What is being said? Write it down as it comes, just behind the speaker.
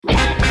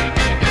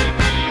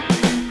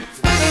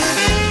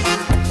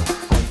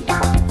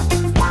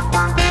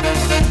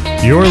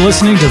You're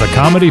listening to the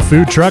Comedy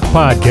Food Truck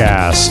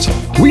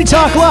Podcast. We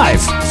talk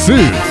life,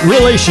 food,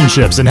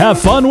 relationships, and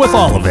have fun with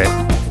all of it.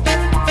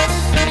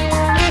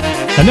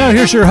 And now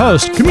here's your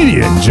host,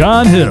 comedian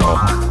John Hill.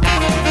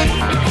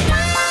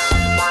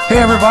 Hey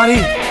everybody,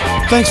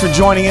 thanks for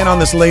joining in on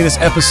this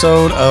latest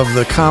episode of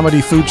the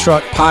Comedy Food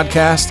Truck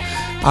Podcast.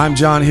 I'm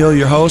John Hill,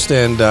 your host,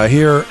 and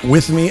here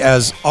with me,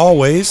 as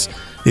always,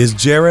 is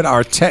Jared,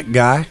 our tech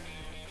guy.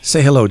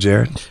 Say hello,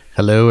 Jared.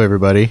 Hello,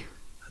 everybody.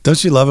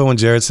 Don't you love it when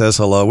Jared says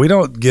hello? We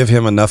don't give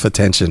him enough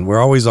attention. We're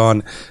always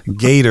on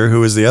Gator,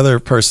 who is the other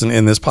person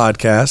in this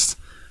podcast.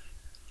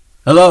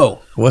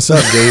 Hello. What's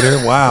up,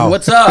 Gator? Wow.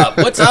 What's up?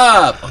 What's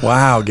up?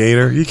 Wow,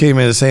 Gator. You came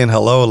in saying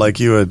hello like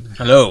you would...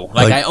 Hello.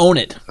 Like I own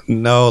it.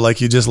 No, like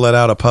you just let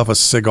out a puff of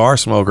cigar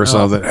smoke or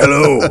something.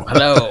 Hello.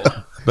 Hello.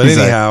 But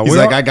anyhow, he's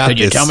like, I got Could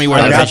this. you tell me where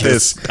I the got fish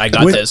this. is? I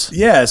got this.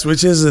 Yes,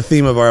 which is the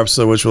theme of our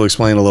episode, which we'll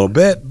explain a little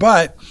bit.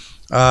 But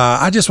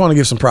I just want to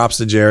give some props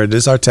to Jared.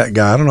 This is our tech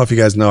guy. I don't know if you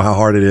guys know how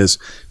hard it is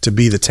to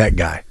be the tech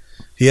guy.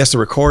 He has to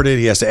record it.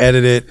 He has to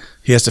edit it.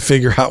 He has to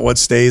figure out what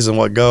stays and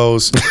what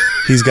goes.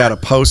 He's got to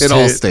post it. It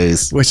all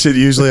stays. Which it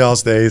usually all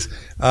stays.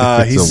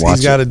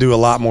 He's got to do a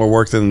lot more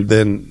work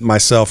than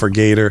myself or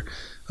Gator.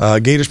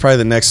 Gator's probably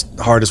the next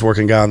hardest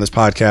working guy on this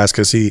podcast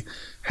because he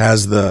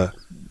has the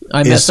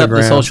I messed up the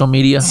Instagram. social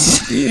media.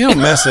 You don't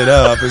mess it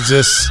up. It's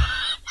just...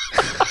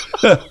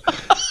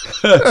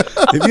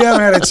 If you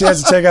haven't had a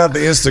chance to check out the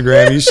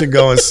Instagram, you should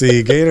go and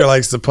see. Gator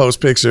likes to post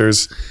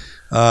pictures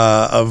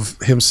of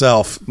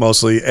himself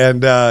mostly,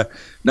 and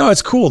no,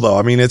 it's cool though.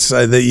 I mean, it's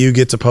that you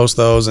get to post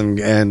those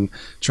and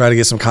try to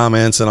get some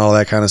comments and all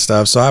that kind of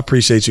stuff. So I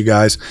appreciate you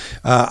guys.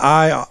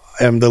 I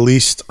am the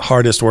least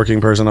hardest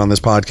working person on this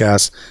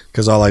podcast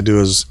because all I do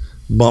is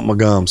bump my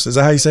gums. Is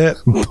that how you say it?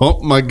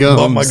 Bump my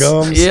gums. Bump my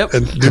gums. Yep.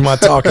 And do my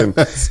talking.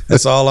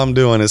 That's all I'm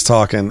doing is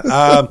talking.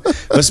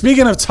 But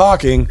speaking of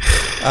talking,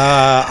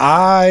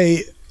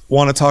 I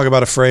want to talk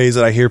about a phrase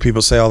that I hear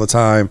people say all the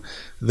time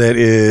that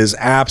is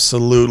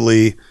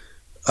absolutely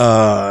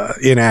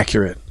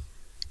inaccurate.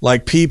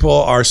 Like, people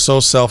are so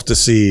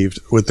self-deceived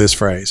with this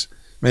phrase.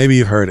 Maybe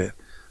you've heard it.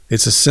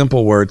 It's a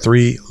simple word,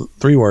 three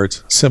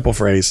words, simple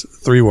phrase,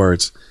 3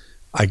 words.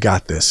 I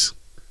got this. Have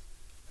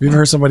you ever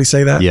heard somebody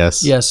say that?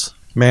 Yes. Yes.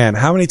 Man,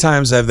 how many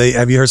times have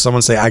you heard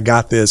someone say, I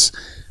got this,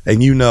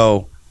 and you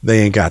know they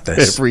ain't got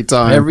this? Every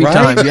time. Every Right?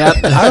 time. Yep.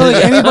 I don't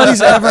think anybody's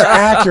ever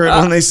accurate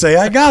when they say,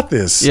 I got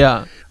this.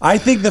 Yeah. I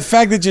think the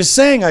fact that you're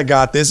saying I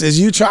got this is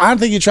I don't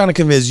think you're trying to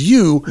convince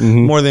you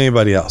more than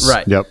anybody else.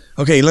 Right. Yep.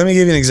 Okay, let me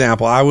give you an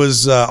example. I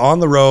was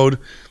on the road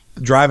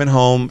driving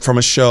home from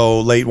a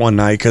show late one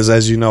night because,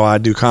 as you know, I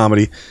do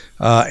comedy.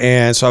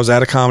 And so I was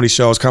at a comedy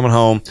show. I was coming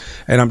home,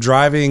 and I'm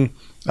driving...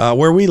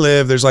 where we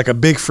live, there's like a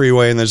big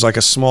freeway and there's like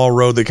a small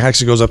road that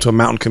actually goes up to a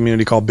mountain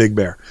community called Big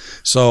Bear.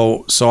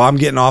 So I'm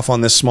getting off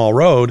on this small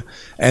road,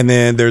 and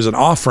then there's an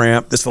off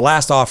ramp. This is the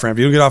last off ramp.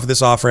 You don't get off of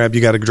this off ramp, you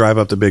got to drive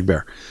up to Big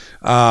Bear.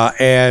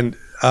 And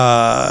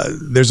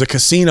there's a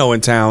casino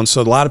in town,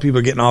 so a lot of people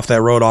are getting off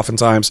that road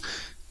oftentimes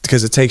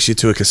because it takes you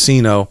to a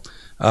casino.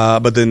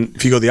 But then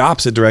if you go the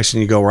opposite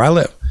direction, you go where I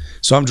live.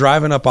 So I'm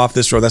driving up off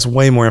this road. That's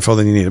way more info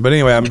than you needed. But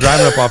anyway, I'm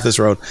driving up off this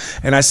road,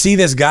 and I see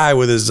this guy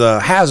with his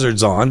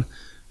hazards on,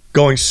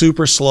 going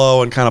super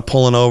slow and kind of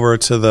pulling over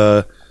to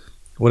the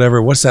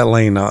what's that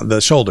lane? The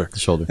shoulder. The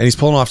shoulder. And he's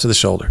pulling off to the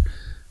shoulder.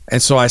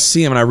 And so I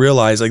see him and I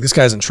realize, like, this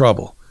guy's in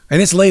trouble.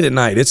 And it's late at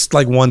night. It's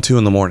like 1, 2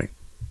 in the morning.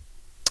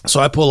 So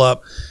I pull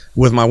up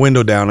with my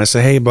window down. I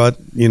say, hey, bud,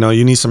 you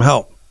need some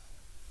help.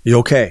 You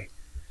okay?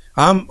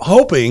 I'm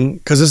hoping,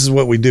 because this is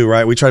what we do,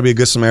 right? We try to be a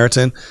good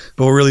Samaritan,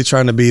 but we're really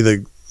trying to be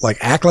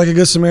act like a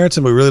good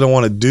Samaritan, but we really don't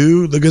want to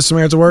do the good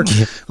Samaritan work.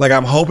 Like,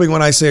 I'm hoping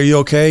when I say, are you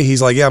okay?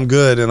 He's like, yeah, I'm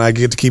good. And I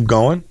get to keep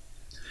going.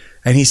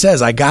 And he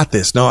says, I got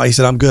this. No, he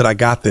said, I'm good. I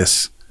got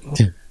this.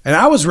 And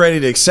I was ready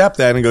to accept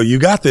that and go, you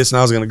got this. And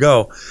I was going to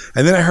go.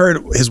 And then I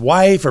heard his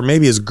wife or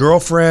maybe his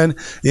girlfriend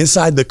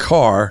inside the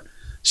car.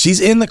 She's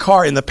in the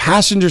car in the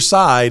passenger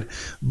side,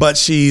 but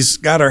she's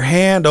got her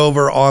hand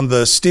over on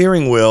the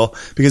steering wheel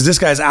because this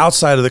guy's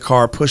outside of the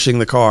car pushing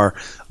the car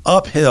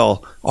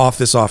uphill off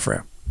this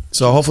off-ramp.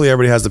 So hopefully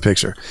everybody has the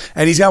picture.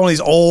 And he's got one of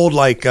these old,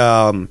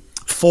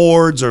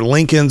 Fords or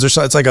Lincolns or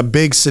something. It's like a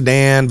big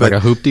sedan, but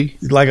Like a hoopty?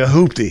 like a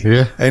hoopty.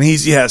 Yeah.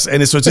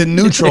 And so it's in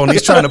neutral, and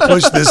he's trying to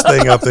push this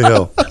thing up the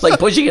hill. Like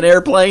pushing an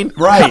airplane.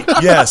 Right.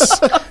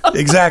 Yes.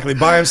 Exactly.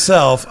 By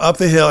himself up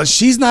the hill. And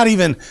she's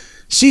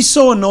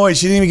so annoyed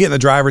she didn't even get in the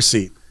driver's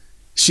seat.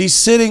 She's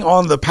sitting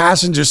on the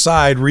passenger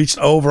side, reached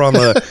over on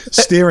the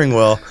steering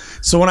wheel.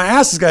 So when I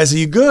asked this guy, I said,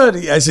 you good?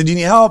 I said, you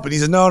need help? And he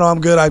said, no,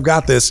 I'm good. I've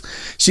got this.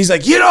 She's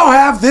like, you don't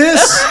have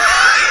this?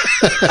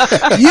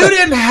 You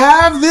didn't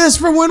have this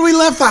from when we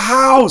left the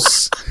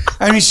house.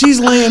 I mean, she's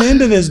laying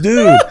into this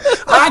dude.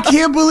 I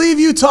can't believe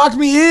you talked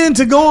me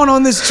into going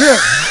on this trip.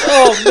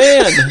 Oh,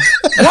 man.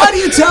 Why do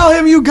you tell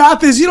him you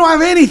got this? You don't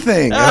have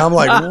anything. And I'm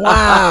like,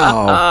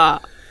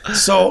 wow.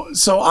 So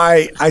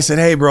I said,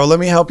 hey, bro, let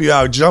me help you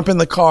out. Jump in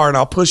the car, and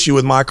I'll push you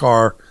with my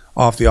car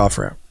off the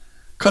off-ramp.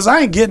 Because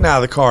I ain't getting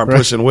out of the car and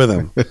pushing with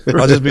him.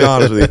 I'll just be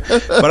honest with you.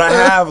 But I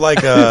have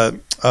like a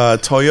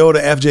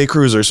Toyota FJ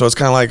Cruiser, so it's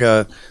kind of like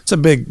it's a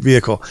big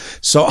vehicle.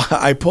 So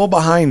I pull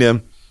behind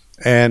him,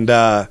 and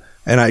I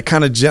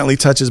kind of gently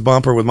touch his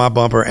bumper with my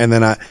bumper, and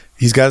then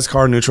he's got his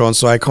car neutral, and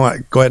so I go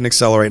ahead and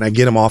accelerate, and I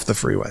get him off the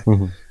freeway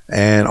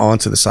and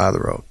onto the side of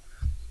the road.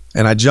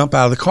 And I jump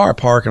out of the car,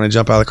 park, and I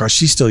jump out of the car.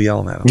 She's still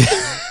yelling at him.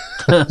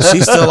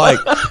 She's still like,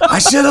 I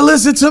should have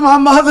listened to my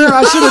mother.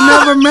 I should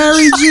have never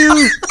married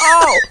you.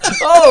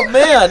 Oh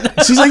man.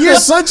 She's like, you're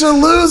such a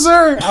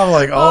loser. I'm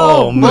like,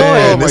 oh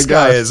man, this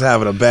guy is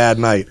having a bad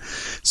night.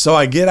 So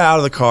I get out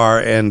of the car,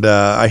 and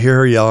I hear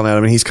her yelling at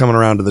him, and he's coming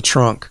around to the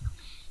trunk.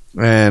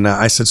 And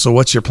I said, so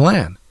what's your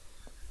plan?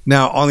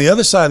 Now, on the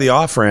other side of the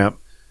off-ramp,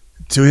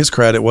 to his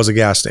credit, was a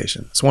gas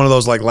station. It's one of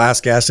those like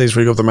last gas stations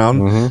where you go up the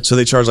mountain. So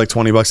they charge like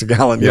 $20 a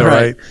gallon,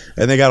 right?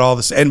 And they got all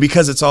this. And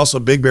because it's also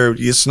Big Bear,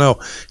 you snow,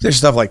 there's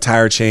stuff like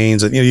tire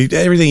chains and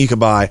everything you could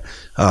buy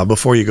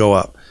before you go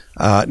up.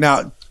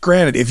 Now,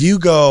 granted, if you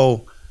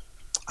go,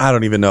 I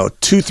don't even know,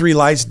 2-3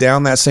 lights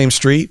down that same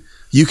street,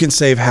 you can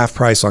save half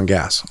price on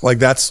gas. Like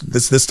that's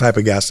this type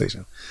of gas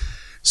station.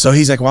 So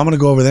he's like, well, I'm going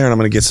to go over there and I'm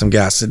going to get some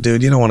gas. I said,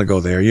 dude, you don't want to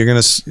go there. You're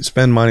going to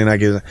spend money and I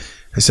get it.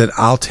 I said,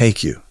 I'll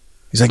take you.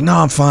 He's like, no,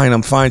 I'm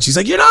fine. She's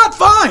like, you're not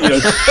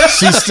fine.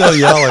 She's still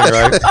yelling,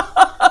 right?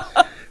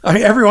 I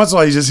mean, every once in a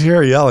while you just hear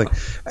her yelling.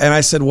 And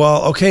I said,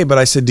 well, okay, but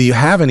I said, do you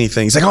have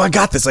anything? He's like, oh, I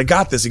got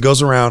this. He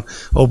goes around,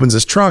 opens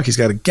his trunk. He's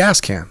got a gas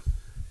can.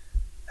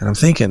 And I'm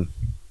thinking,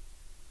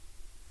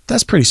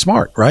 that's pretty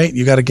smart, right?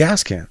 You got a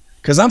gas can.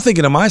 Because I'm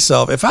thinking to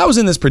myself, if I was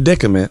in this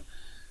predicament,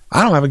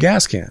 I don't have a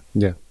gas can.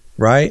 Yeah.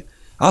 Right?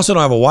 I also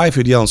don't have a wife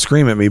who'd yell and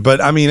scream at me, but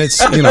I mean,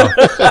 it's,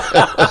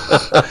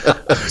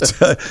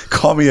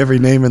 call me every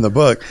name in the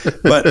book,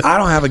 but I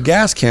don't have a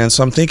gas can.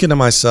 So I'm thinking to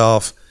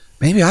myself,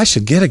 maybe I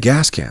should get a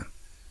gas can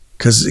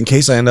because in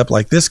case I end up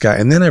like this guy.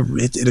 And then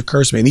it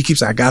occurs to me, and he keeps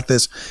saying, I got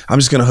this. I'm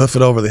just going to hoof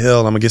it over the hill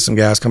and I'm going to get some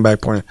gas, come back,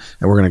 point it,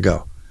 and we're going to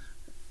go.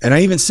 And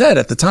I even said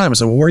at the time, I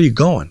said, well, where are you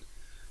going?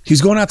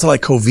 He's going out to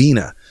like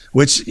Covina,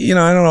 which, I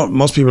don't know.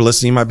 Most people are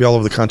listening. You might be all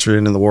over the country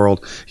and in the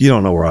world. You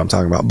don't know where I'm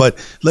talking about, but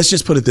let's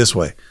just put it this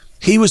way.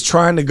 He was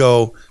trying to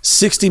go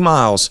 60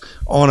 miles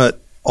on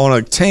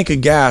a tank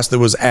of gas that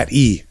was at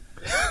E.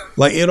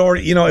 Like it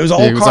already, it was an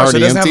old car, so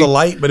it doesn't have the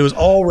light, but it was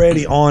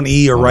already on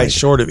E or right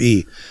short of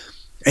E.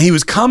 And he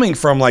was coming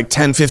from like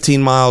 10, 15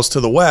 miles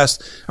to the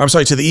west. I'm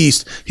sorry, to the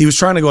east. He was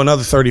trying to go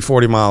another 30,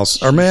 40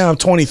 miles, or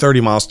 20,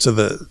 30 miles to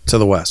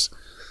the west.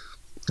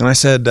 And I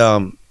said,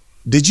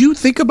 did you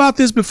think about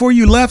this before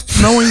you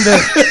left, knowing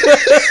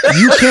that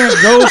you can't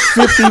go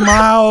 50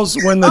 miles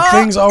when the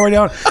thing's already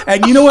on?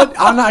 And you know what?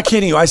 I'm not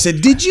kidding you. I said,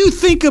 did you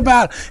think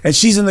about, and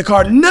she's in the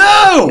car.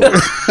 No,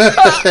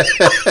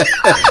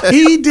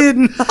 he did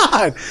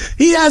not.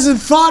 He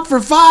hasn't thought for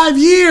 5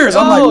 years.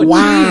 I'm like,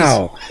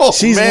 wow.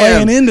 She's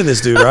laying into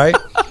this dude, right?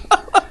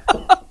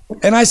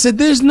 And I said,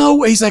 there's no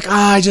way. He's like,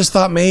 I just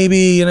thought maybe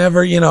you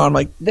never, I'm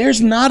like,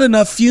 there's not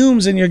enough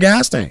fumes in your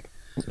gas tank.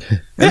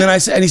 And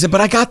then he said,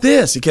 but I got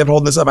this. He kept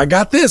holding this up. I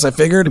got this. I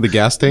figured the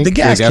gas tank, the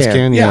gas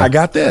can. Yeah, I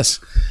got this.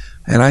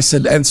 And I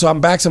said, and so I'm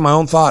back to my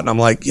own thought, and I'm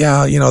like,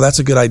 yeah, that's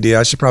a good idea.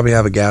 I should probably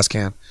have a gas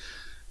can.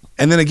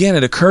 And then again,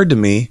 it occurred to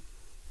me,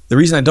 the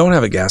reason I don't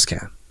have a gas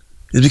can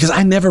is because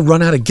I never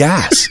run out of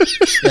gas.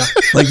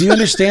 Like, do you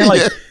understand?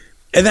 Like,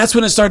 and that's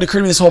when it started to occur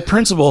to me, this whole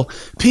principle.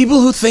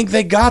 People who think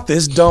they got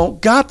this don't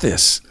got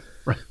this.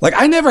 Right. Like,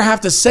 I never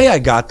have to say I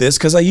got this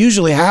because I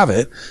usually have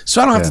it.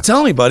 So I don't have to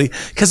tell anybody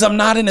because I'm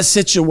not in a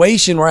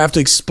situation where I have to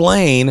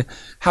explain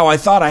how I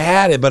thought I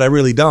had it, but I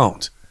really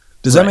don't.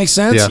 Does that make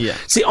sense? Yeah.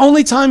 It's the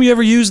only time you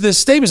ever use this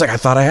statement is like, I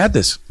thought I had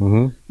this.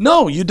 Mm-hmm.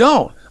 No, you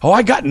don't. Oh,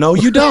 no,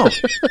 you don't.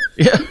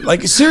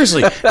 Like,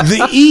 seriously,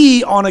 the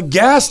E on a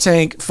gas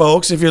tank,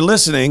 folks, if you're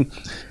listening,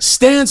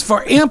 stands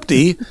for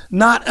empty,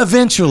 not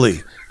eventually.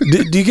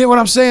 Do you get what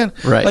I'm saying?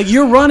 Right. Like,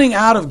 you're running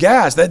out of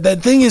gas.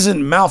 That thing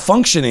isn't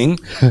malfunctioning.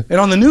 And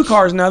on the new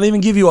cars now, they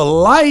even give you a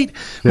light,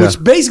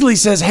 which basically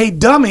says, hey,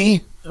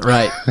 dummy.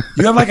 Right.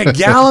 You have like a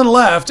gallon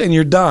left and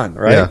you're done,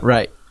 right? Yeah.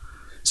 Right.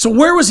 So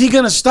where was he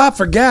going to stop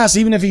for gas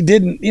even if he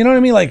didn't? You know what I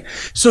mean? Like,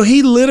 so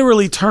he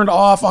literally turned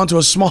off onto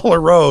a smaller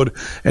road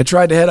and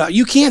tried to head out.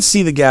 You can't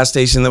see the gas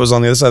station that was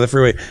on the other side of the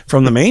freeway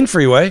from the main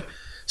freeway.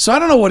 So I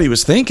don't know what he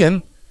was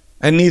thinking.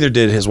 And neither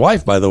did his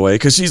wife, by the way,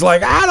 because she's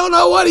like, I don't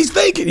know what he's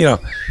thinking,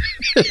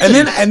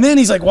 And then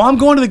he's like, well, I'm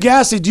going to the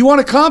gas station. Do you want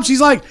to come? She's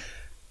like,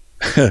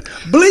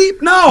 bleep,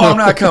 no, I'm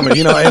not coming.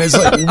 And it's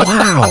like,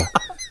 wow.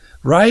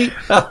 Right?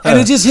 And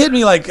it just hit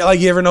me like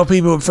you ever know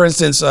people, for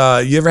instance,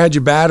 you ever had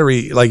your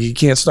battery, like you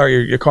can't start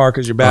your car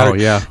because your battery.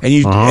 Oh, yeah.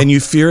 And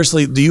you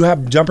fiercely, do you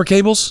have jumper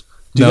cables?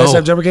 Do you No. guys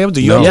have jumper cables?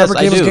 Do you have Yes, jumper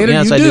I cables, do. Gator?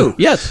 Yes, You I do. do.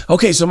 Yes.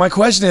 Okay, so my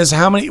question is,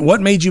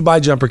 what made you buy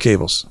jumper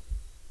cables?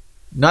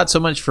 Not so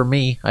much for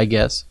me, I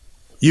guess.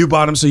 You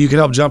bought them so you could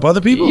help jump other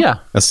people? Yeah.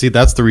 See,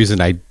 that's the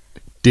reason I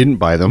didn't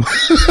buy them.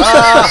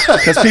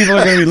 Because people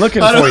are going to be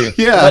looking for you.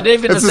 Yeah, But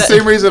even it's the the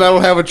same reason I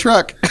don't have a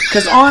truck.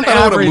 Because on I don't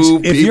wanna average,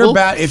 move if people. your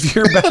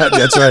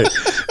that's right.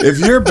 If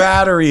your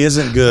battery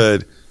isn't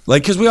good,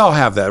 Like, because we all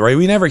have that, right?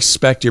 We never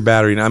expect your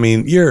battery. I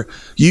mean, you're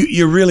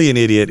really an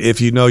idiot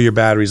if you know your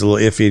battery's a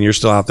little iffy and you're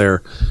still out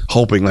there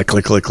hoping, like,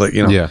 click, click, click.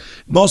 You know, Yeah.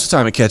 Most of the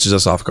time it catches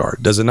us off guard,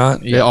 does it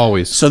not? Yeah,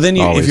 always. So then,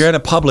 Always. if you're at a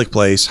public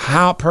place,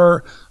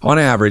 on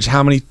average,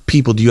 how many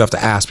people do you have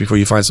to ask before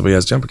you find somebody who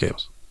has jumper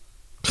cables?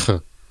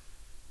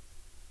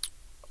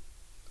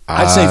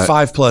 I'd say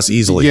 5+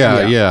 easily.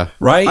 Yeah.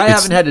 Right? I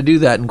It's- haven't had to do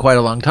that in quite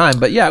a long time,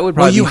 but yeah, it would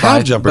probably Well, you be have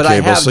fine, jumper but I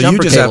cables, have so you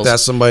jumper just have cables. to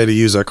ask somebody to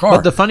use their car.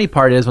 But the funny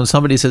part is when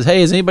somebody says,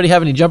 "Hey, does anybody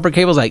have any jumper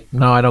cables?" Like,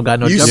 no, I don't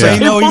got no you jumper say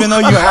cables. no even though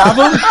you have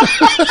them?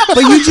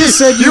 But you just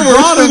said you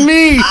bought them.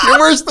 me. You're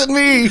worse than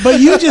me. But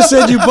you just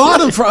said you bought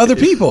them for other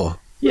people.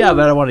 Yeah,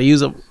 but I want to use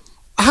them.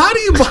 How do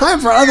you buy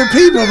them for other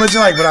people? But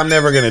you're like, but I'm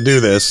never going to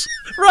do this.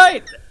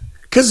 Right.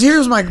 Because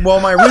here's my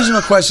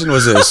original question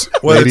was this: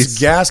 whether it's Ladies.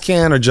 gas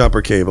can or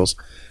jumper cables,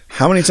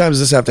 how many times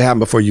does this have to happen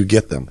before you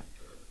get them?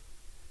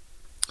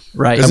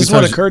 Right. Because this is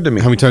what occurred to me.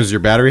 How many times does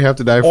your battery have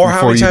to die Or before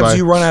how many times buy? do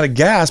you run out of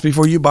gas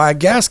before you buy a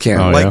gas can?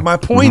 Oh, like yeah. my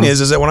point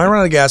is that when I run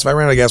out of gas, if I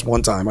ran out of gas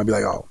one time, I'd be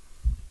like, oh.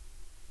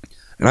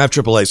 And I have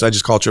AAA, so I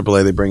just call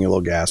AAA. They bring you a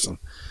little gas. And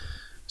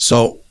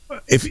so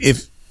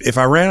if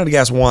I ran out of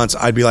gas once,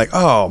 I'd be like,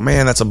 oh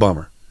man, that's a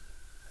bummer.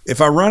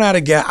 If I run out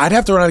of gas, I'd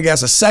have to run out of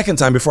gas a second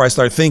time before I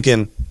start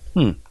thinking,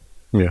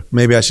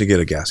 maybe I should get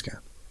a gas can.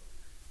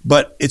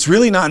 But it's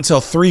really not until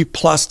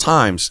 3+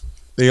 times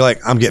that you're like,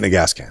 I'm getting a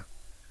gas can.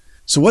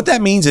 So what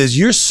that means is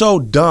you're so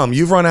dumb,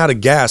 you've run out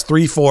of gas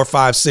 3, 4,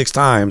 5, 6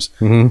 times.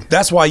 Mm-hmm.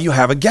 That's why you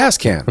have a gas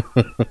can.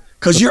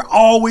 Because you're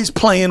always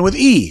playing with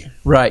E.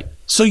 Right.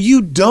 So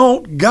you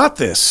don't got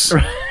this.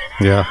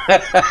 Yeah.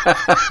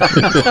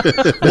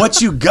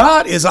 What you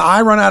got is a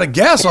I run out of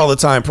gas all the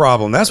time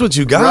problem. That's what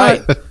you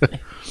got. Right.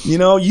 You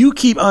know, you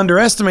keep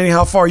underestimating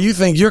how far you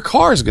think your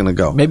car is going to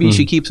go. Maybe you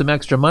should keep some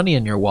extra money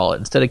in your wallet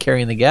instead of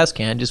carrying the gas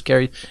can. Just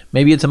carry.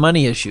 Maybe it's a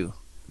money issue.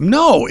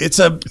 No, it's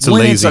a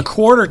lazy.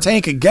 quarter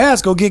tank of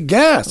gas, go get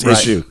gas Right.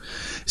 issue.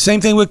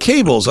 Same thing with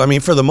cables. I mean,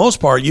 for the most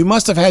part, you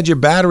must have had your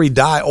battery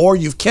die or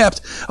you've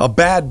kept a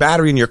bad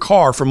battery in your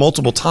car for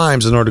multiple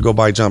times in order to go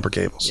buy jumper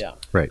cables. Yeah.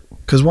 Right.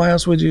 Because why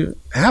else would you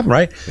have them,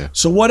 right? Yeah.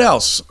 So what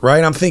else,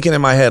 right? I'm thinking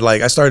in my head,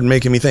 like I started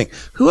making me think,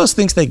 who else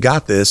thinks they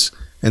got this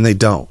and they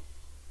don't?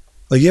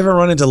 Like you ever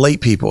run into late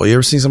people? You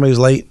ever seen somebody who's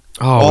late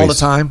all the Always.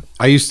 time?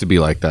 I used to be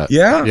like that.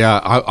 Yeah? Yeah.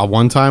 I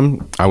one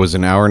time I was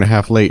an hour and a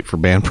half late for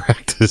band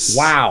practice.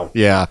 Wow.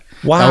 Yeah.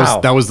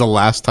 Wow. That was the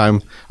last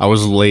time I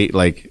was late,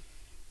 like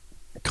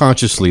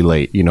consciously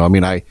late. You know, I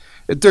mean,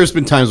 there's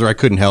been times where I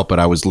couldn't help it.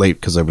 I was late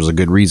because there was a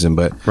good reason,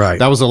 but Right.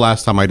 that was the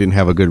last time I didn't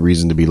have a good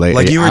reason to be late.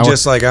 Like you were I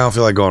just like, I don't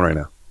feel like going right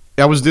now.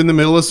 I was in the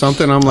middle of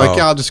something. I'm like, Oh.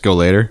 yeah, I'll just go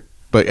later.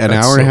 But an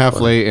That's hour and a so half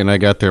funny. late, and I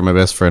got there. My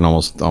best friend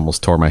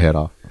almost tore my head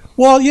off.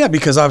 Well, yeah,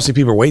 because obviously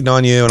people are waiting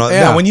on you. And all.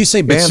 Yeah. Now, when you say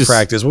It's band just-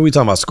 practice, what are we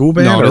talking about? School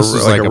band? No, or this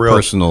is like a real?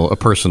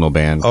 personal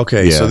band.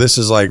 Okay, Yeah. so this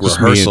is like Just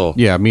rehearsal.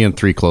 me and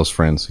 3 close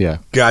friends. Yeah.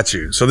 Got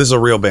you. So this is a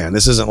real band.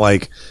 This isn't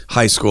like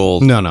high school.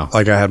 No.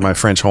 Like I had my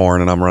French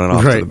horn and I'm running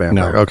off to Right, the band.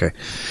 no. practice. Okay.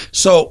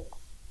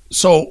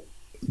 So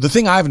the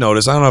thing I've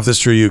noticed, I don't know if this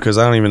is true to you because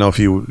I don't even know if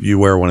you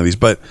wear one of these,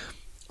 but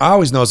I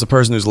always notice the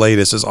person who's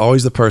latest is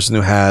always the person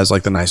who has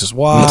like the nicest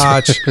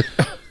watch,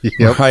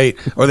 Yep. right?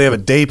 Or they have a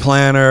day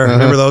planner.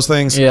 Remember those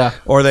things? Yeah.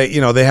 Or they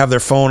have their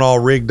phone all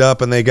rigged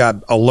up and they got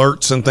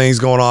alerts and things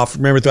going off.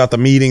 Remember throughout the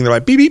meeting, they're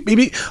like beep beep beep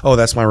beep. Oh,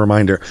 that's my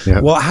reminder.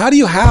 Yep. Well, how do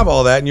you have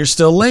all that and you're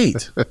still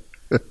late?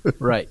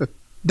 Right.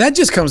 That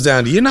just comes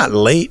down to you're not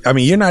late. I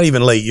mean, you're not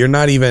even late. You're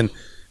not even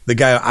the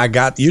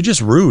guy you're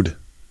just rude.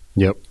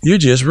 Yep. You're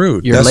just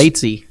rude. You're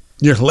latesy.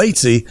 You're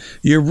latesy.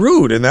 You're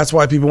rude. And that's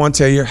why people want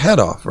to tear your head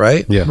off,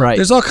 right? Yeah. Right.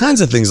 There's all kinds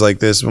of things like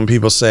this when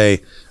people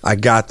say, I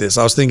got this.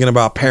 I was thinking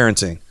about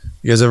parenting.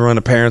 You guys ever run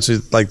into parents who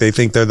like they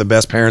think they're the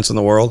best parents in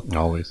the world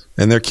Always.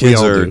 and their kids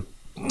all are do.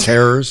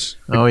 terrors?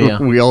 Oh yeah.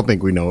 We all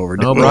think we know what we're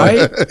No, doing.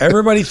 Right?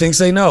 Everybody thinks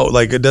they know.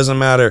 Like it doesn't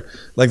matter.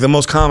 Like the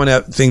most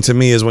common thing to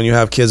me is when you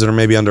have kids that are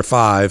maybe under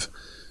 5,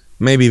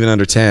 maybe even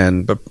under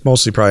 10, but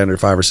mostly probably under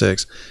 5 or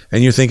 6.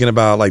 And you're thinking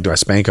about like, do I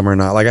spank them or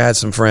not? Like I had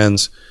some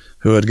friends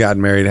who had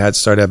gotten married, had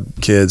started to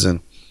have kids, and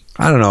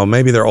I don't know,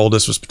 maybe their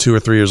oldest was 2 or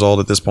 3 years old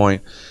at this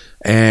point,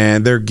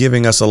 and they're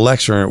giving us a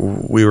lecture.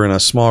 We were in a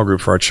small group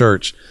for our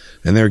church,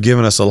 and they were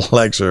giving us a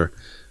lecture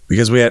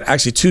because we had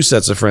actually 2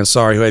 sets of friends, who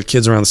had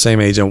kids around the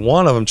same age, and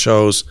one of them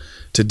chose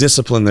to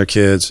discipline their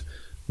kids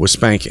with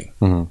spanking.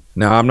 Mm-hmm.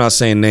 Now, I'm not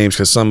saying names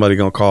because somebody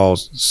going to call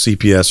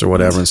CPS or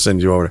whatever and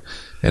send you over,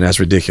 and that's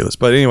ridiculous.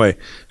 But anyway,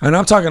 and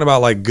I'm talking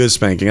about like good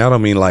spanking. I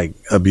don't mean like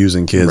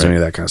abusing kids or any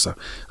of that kind of stuff.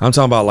 I'm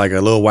talking about like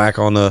a little whack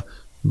on the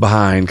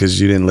behind because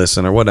you didn't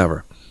listen or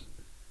whatever.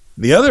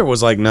 The other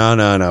was like, no,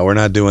 we're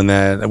not doing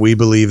that. We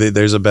believe that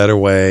there's a better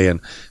way. And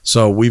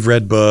so we've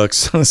read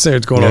books.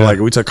 It's going on like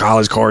we took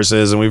college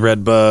courses and we've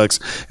read books.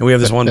 And we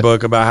have this one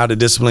book about how to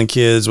discipline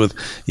kids with,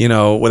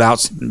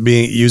 without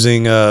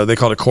using, they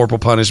call it corporal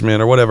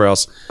punishment or whatever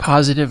else.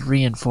 Positive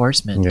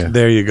reinforcement. Yeah.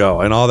 There you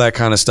go. And all that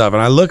kind of stuff.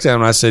 And I looked at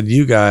them and I said,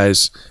 you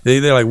guys,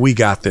 they're like, we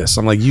got this.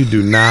 I'm like, you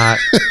do not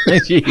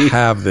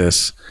have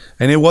this.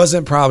 And it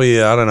wasn't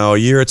probably, I don't know, a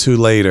year or 2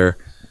 later,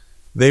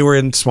 they were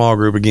in small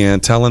group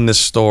again telling this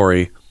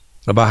story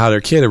about how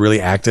their kid had really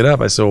acted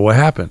up. I said, well, what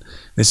happened?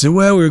 They said,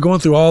 well, we were going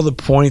through all the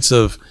points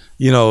of,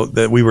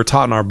 that we were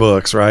taught in our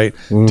books, right?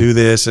 Do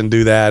this and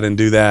do that and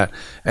do that.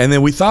 And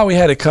then we thought we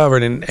had it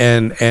covered,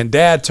 and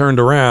Dad turned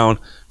around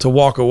to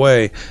walk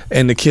away,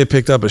 and the kid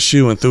picked up a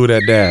shoe and threw it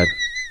at Dad.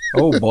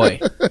 Oh boy.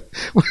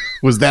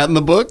 Was that in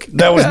the book?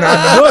 That was not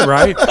in the book,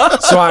 right?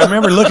 So I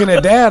remember looking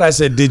at Dad. I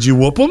said, did you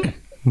whoop him?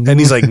 And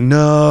he's like,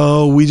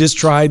 no, we just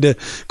tried to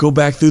go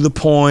back through the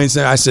points.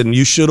 And I said,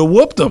 you should have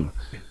whooped him.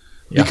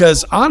 Yeah.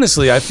 Because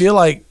honestly, I feel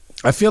like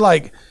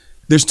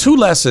there's 2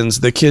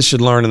 lessons that kids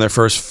should learn in their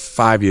first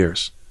 5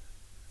 years.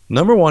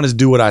 Number 1 is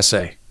do what I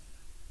say.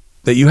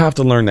 That you have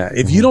to learn that.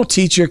 If you don't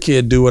teach your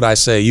kid do what I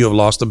say, you have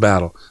lost the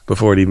battle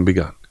before it even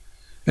begun.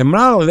 And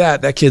not only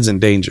that, that kid's in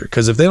danger.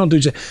 Because if they don't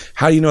do,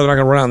 how do you know they're not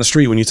going to run out on the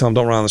street when you tell them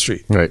don't run on the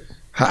street? Right.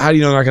 How do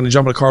you know they're not going to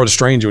jump in a car with a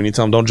stranger when you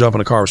tell them don't jump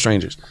in a car with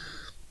strangers?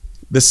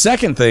 The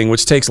second thing,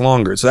 which takes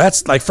longer, so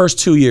that's like first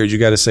 2 years, you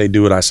got to say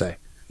do what I say.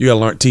 You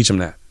got to teach them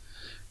that.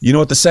 You know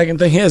what the second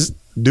thing is?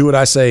 Do what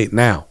I say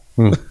now.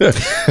 And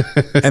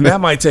that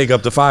might take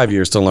up to 5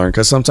 years to learn,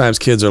 because sometimes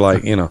kids are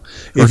like,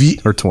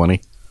 or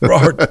 20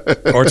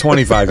 or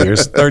 25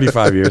 years,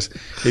 35 years.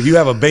 If you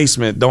have a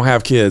basement, don't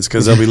have kids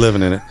because they'll be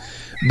living in it.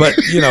 But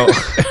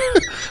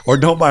or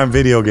don't buy them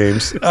video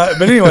games.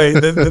 But anyway,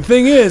 the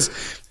thing is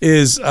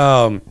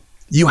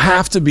you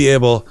have to be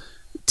able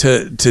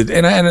to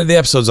and the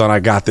episode's on I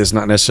Got This,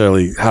 not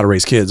necessarily how to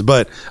raise kids,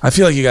 but I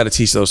feel like you got to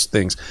teach those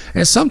things.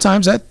 And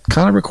sometimes that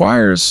kind of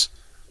requires,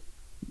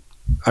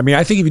 I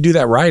think if you do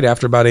that right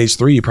after about age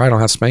 3, you probably don't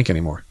have to spank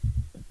anymore.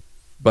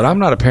 But I'm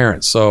not a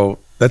parent, so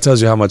that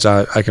tells you how much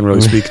I can really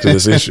speak to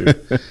this issue.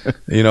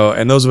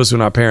 And those of us who are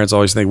not parents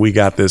always think we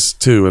got this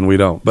too, and we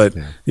don't. But,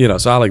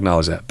 so I'll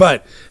acknowledge that.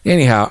 But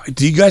anyhow,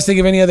 do you guys think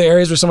of any other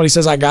areas where somebody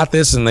says I got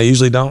this and they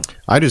usually don't?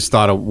 I just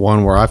thought of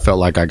one where I felt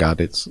like I got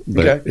it.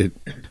 But okay.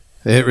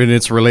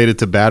 It's related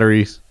to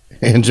batteries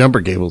and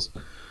jumper cables.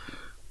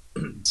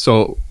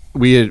 So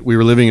we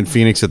were living in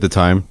Phoenix at the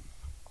time,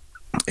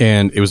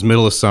 and it was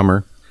middle of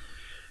summer.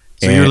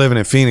 So you're living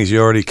in Phoenix. You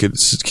already can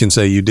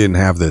say you didn't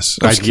have this.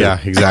 Yeah,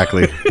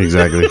 exactly.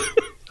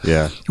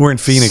 Yeah. We're in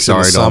Phoenix in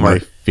the summer.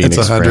 It's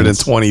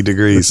 120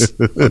 degrees.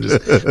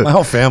 My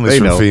whole family's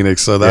from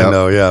Phoenix, so I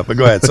know. Yeah, but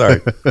go ahead. Sorry.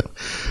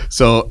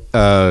 So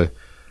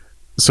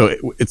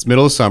it's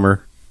middle of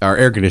summer. Our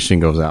air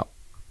conditioning goes out.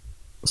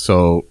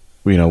 So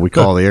we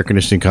call the air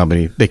conditioning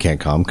company. They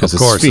can't come because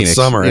it's Phoenix. It's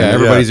summer. Yeah,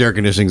 everybody's air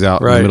conditioning's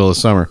out in the middle of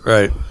summer.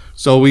 Right.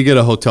 So we get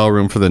a hotel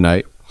room for the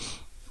night.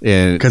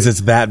 Because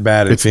it's that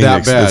bad in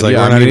Phoenix. That bad. It's like,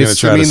 we're not even going to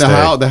try to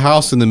stay. The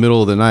house in the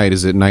middle of the night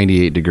is at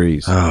 98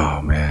 degrees.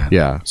 Oh, man.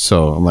 Yeah.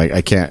 So I'm like,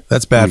 I can't.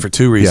 That's bad for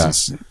 2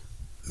 reasons. Yeah.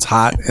 It's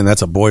hot, and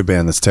that's a boy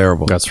band that's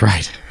terrible. That's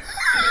right.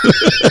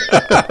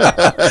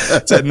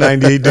 It's at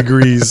 98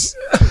 degrees.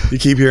 You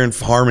keep hearing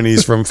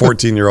harmonies from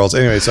 14-year-olds.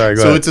 Anyway, sorry,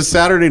 go ahead. So it's a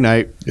Saturday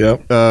night.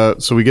 Yep.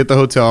 So we get the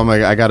hotel. I'm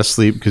like, I got to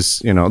sleep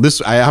because,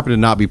 I happen to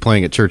not be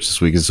playing at church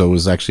this week, so it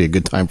was actually a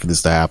good time for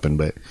this to happen.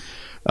 But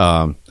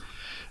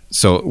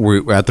so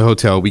we're at the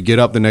hotel. We get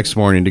up the next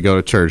morning to go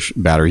to church.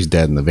 Battery's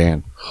dead in the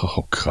van.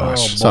 Oh,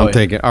 gosh. So I'm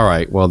thinking, all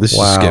right, well, this is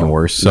just getting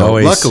worse. So no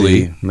AC,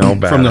 luckily, no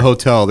battery. From the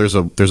hotel, there's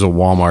a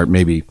Walmart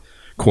maybe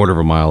quarter of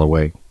a mile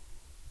away.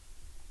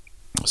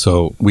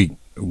 So we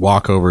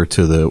walk over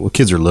to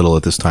kids are little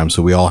at this time,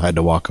 so we all had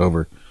to walk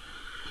over.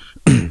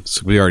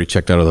 So we already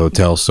checked out of the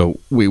hotel.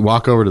 So we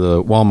walk over to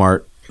the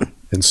Walmart.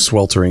 In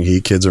sweltering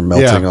heat, kids are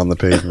melting on the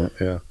pavement.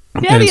 Yeah.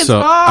 Daddy, it's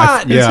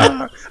hot.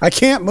 I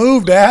can't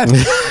move, Dad.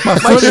 My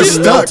foot is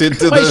stuck.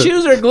 My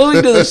shoes are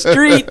gluing to the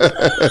street.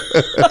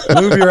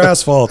 Move your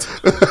asphalt.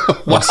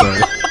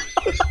 Awesome.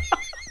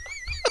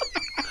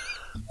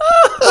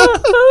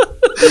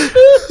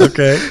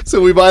 Okay.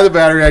 So we buy the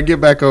battery. I get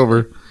back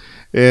over,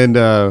 and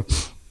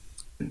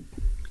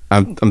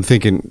I'm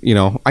thinking,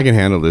 I can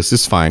handle this.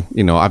 It's fine.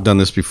 I've done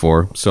this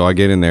before. So I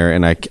get in there,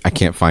 and I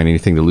can't find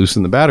anything to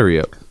loosen the battery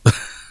up.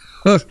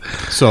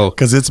 So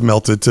because it's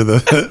melted to the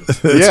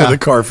to the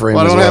car frame.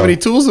 Well, I don't have any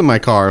tools in my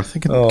car. I'm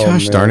thinking,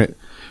 gosh darn it.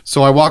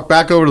 So I walk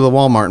back over to the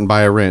Walmart and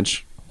buy a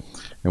wrench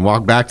and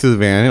walk back to the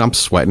van, and I'm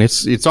sweating.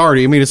 It's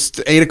already, it's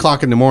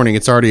 8:00 in the morning.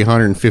 It's already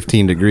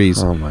 115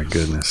 degrees. Oh my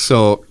goodness.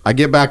 So I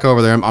get back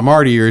over there. I'm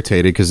already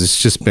irritated because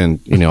it's just been,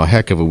 a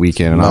heck of a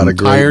weekend, and I'm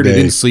tired. I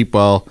didn't sleep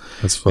well.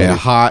 That's funny. And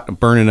hot,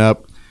 burning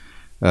up.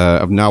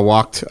 I've now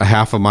walked a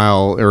half a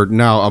mile, or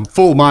now a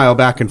full mile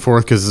back and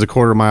forth because it's a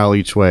quarter mile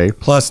each way.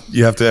 Plus,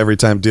 you have to every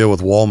time deal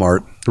with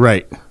Walmart.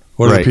 Right.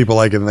 What are the people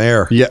like in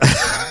there? Yeah.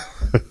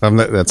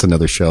 That's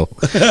another show.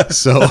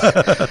 So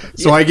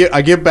I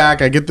get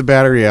back, I get the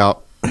battery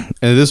out, and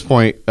at this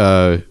point,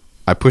 I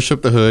push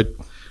up the hood.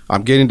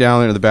 I'm getting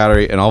down into the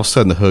battery, and all of a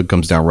sudden, the hood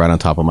comes down right on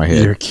top of my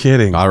head. You're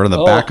kidding. Right on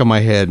the back of my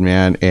head,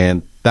 man,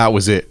 and that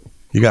was it.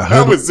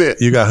 That was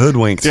it. You got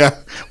hoodwinked. Yeah.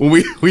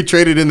 When we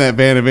traded in that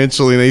van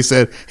eventually, and they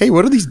said, "Hey,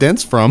 what are these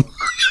dents from?"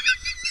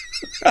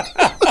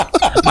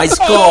 My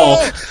skull.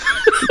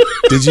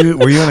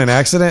 Were you in an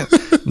accident?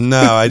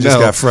 No, I just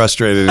got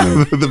frustrated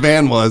and the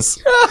van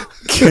was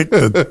kicked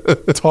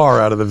the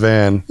tar out of the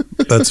van.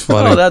 That's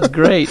funny. Oh, that's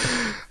great.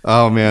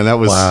 Oh man, that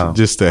was Wow.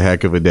 just a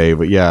heck of a day.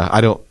 But yeah,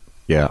 I don't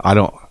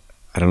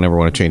ever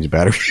want to change a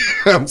battery.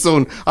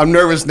 I'm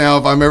nervous now.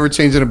 If I'm ever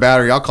changing a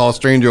battery, I'll call a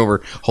stranger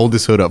over. Hold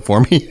this hood up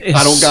for me.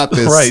 I don't got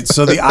this. Right.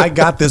 So the I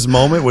got this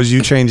moment was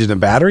you changing the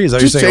battery? Is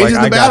that Just what you're saying?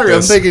 changing the battery.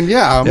 I'm thinking,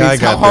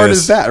 how hard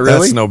is that? Really?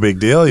 That's no big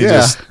deal. You Yeah.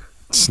 just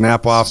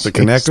snap off the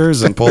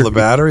connectors and pull the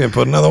battery and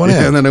put another one in.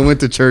 And then I went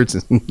to church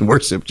and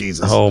worshiped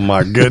Jesus. Oh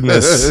my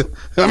goodness.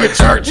 I'm in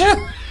church.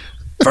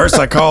 First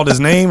I called his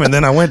name and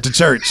then I went to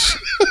church.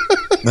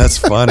 That's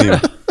funny.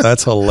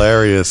 That's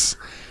hilarious.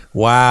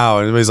 Wow.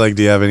 Everybody's like,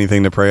 do you have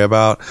anything to pray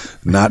about?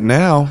 Not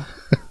now.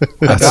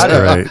 That's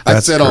great. I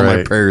That's said all my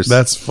great. prayers.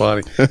 That's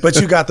funny. But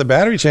you got the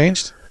battery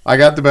changed. I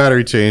got the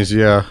battery changed.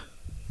 Yeah.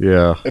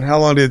 And how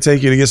long did it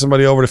take you to get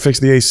somebody over to fix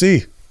the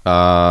AC?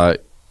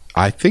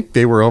 I think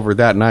they were over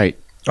that night.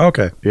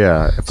 Okay.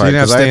 Yeah. So you didn't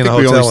have to stay in the we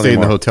only hotel stayed in the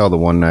anymore. hotel the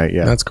one night.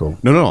 Yeah. That's cool.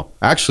 No.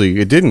 Actually,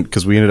 it didn't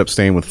because we ended up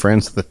staying with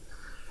friends.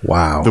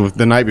 Wow.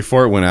 The night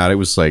before it went out, it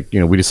was like,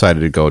 we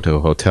decided to go to a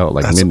hotel at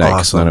like That's midnight because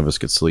awesome. none of us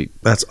could sleep.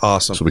 That's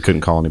awesome. So we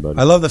couldn't call anybody.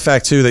 I love the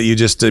fact too that you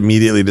just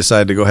immediately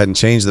decided to go ahead and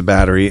change the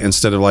battery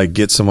instead of like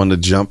get someone to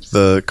jump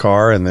the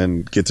car and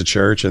then get to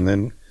church and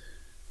then.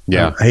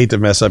 Yeah. I hate to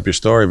mess up your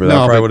story, but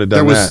I probably would have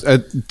done that.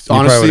 You probably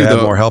Honestly, would have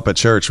had more help at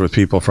church with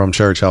people from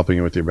church helping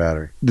you with your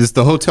battery.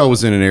 the hotel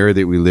was in an area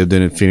that we lived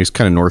in Phoenix,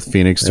 kind of North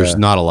Phoenix. There's Yeah.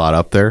 not a lot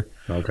up there.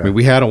 Okay. I mean,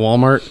 we had a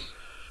Walmart,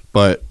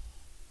 but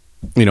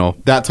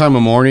that time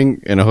of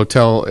morning in a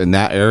hotel in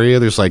that area,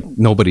 there's like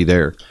nobody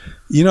there.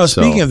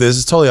 Speaking of this,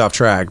 it's totally off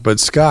track, but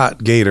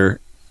Scott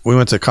Gator, we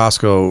went to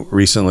Costco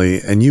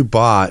recently and you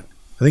bought,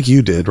 I think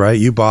you did, right?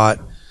 You bought,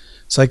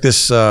 it's like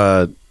this,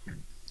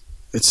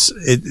 it's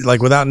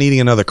like without needing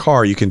another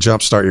car, you can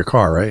jump start your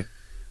car, right?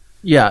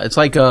 Yeah, it's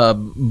like a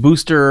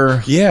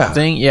booster Yeah.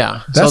 thing.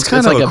 Yeah, That's it's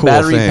kind like of a a cool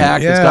battery thing.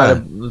 pack. Yeah.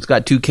 It's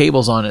got 2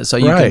 cables on it, so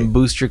you Right. can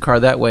boost your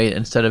car that way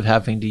instead of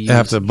having to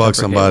Have to bug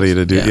separate somebody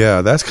cables. to do.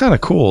 Yeah, that's kind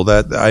of cool.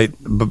 I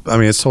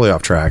mean, it's totally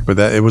off track, but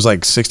that it was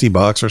like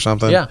 $60 or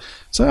something. Yeah.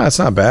 So that's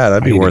not bad.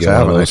 That'd be need to worth get one of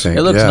having. I those. think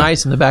It looks Yeah.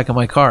 nice in the back of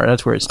my car.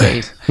 That's where it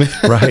stays.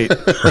 Right.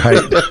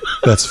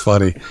 That's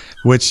funny.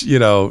 Which,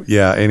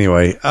 yeah,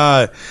 anyway.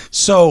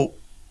 So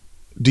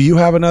do you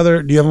have a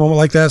moment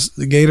like that,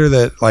 Gator,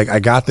 that like I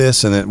got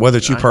this, and then whether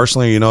it's you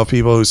personally or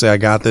people who say I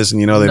got this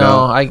and they no,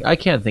 don't? I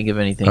can't think of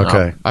anything.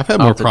 Okay. I've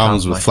had Off more the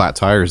problems top of with my- flat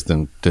tires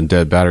than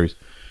dead batteries.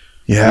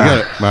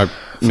 Yeah. I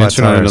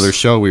mentioned on tires. another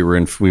show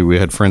we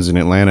had friends in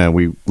Atlanta. And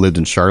we lived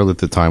in Charlotte at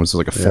the time. It was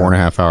like a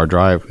 4.5 hour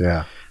drive.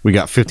 Yeah. We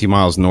got 50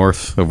 miles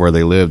north of where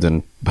they lived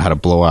and had a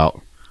blowout.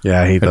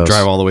 Yeah, I hate Had to those.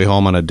 drive all the way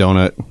home on a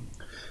donut.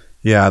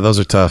 Yeah, those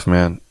are tough,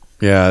 man.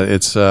 Yeah,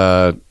 it's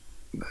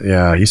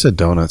yeah, you said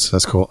donuts.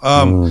 That's cool.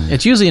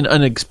 It's usually an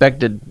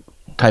unexpected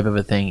type of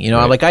a thing.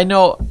 Like I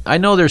know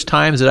there's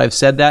times that I've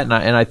said that, and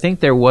I think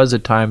there was a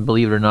time,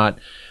 believe it or not,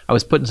 I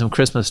was putting some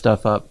Christmas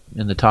stuff up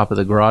in the top of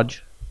the garage.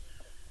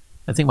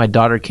 I think my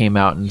daughter came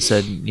out and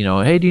said,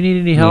 hey, do you need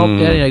any help,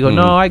 Daddy? And I go,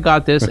 no, I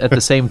got this. At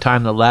the same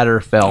time, the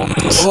ladder fell.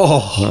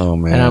 oh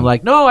man. And I'm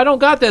like, no, I don't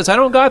got this. I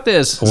don't got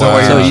this. Is that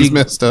why Wow. your knees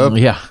messed up?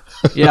 Yeah.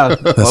 Yeah.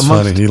 That's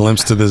funny. He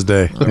limps to this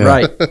day. Yeah.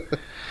 Right.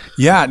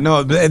 Yeah,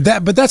 no,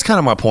 but that's kind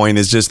of my point.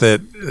 Is just that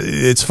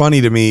it's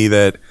funny to me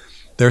that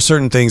there are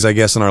certain things, I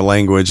guess, in our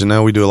language, and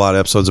now we do a lot of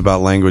episodes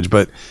about language,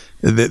 but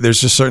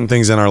there's just certain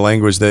things in our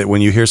language that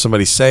when you hear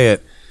somebody say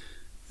it,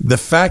 the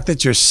fact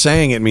that you're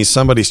saying it means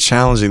somebody's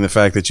challenging the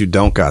fact that you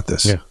don't got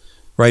this. Yeah.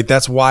 Right?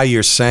 That's why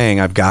you're saying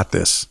I've got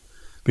this,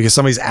 because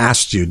somebody's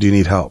asked you, do you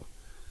need help?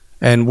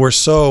 And we're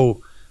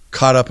so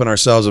caught up in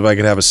ourselves. If I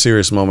could have a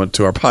serious moment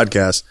to our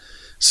podcast,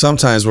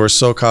 sometimes we're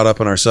so caught up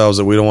in ourselves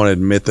that we don't want to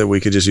admit that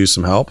we could just use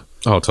some help.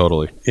 Oh,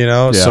 totally.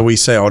 So Yeah. we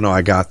say, oh no,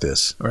 I got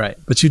this. Right.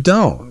 But you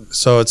don't.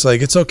 So it's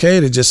like, it's okay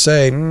to just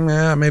say,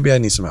 maybe I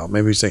need some help.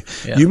 Maybe you say,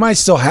 Yeah. you might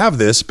still have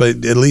this,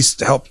 but at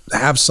least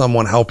have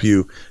someone help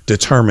you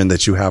determine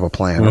that you have a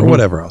plan or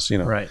whatever else,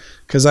 Right.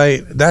 Because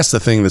that's the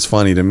thing that's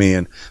funny to me.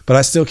 But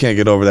I still can't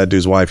get over that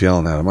dude's wife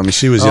yelling at him. I mean,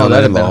 she was yelling at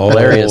that'd him the have whole been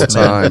hilarious,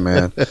 time,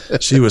 man.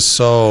 She was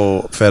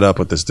so fed up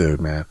with this dude,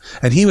 man.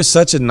 And he was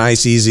such a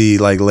nice, easy,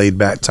 like laid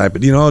back type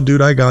of,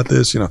 dude, I got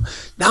this,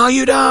 no,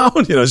 you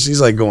don't. She's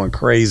like going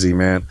crazy,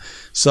 man.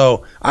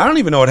 So I don't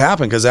even know what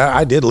happened because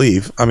I did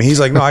leave. I mean, he's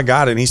like, no, I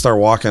got it. And he started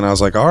walking. I was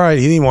like, all right.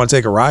 He didn't even want to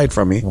take a ride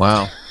from me.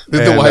 Wow.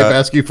 Did the And, wife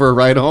ask you for a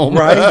ride home?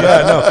 Right?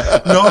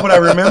 Yeah, no. But I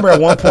remember at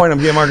one point I'm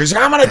getting Margaret. She's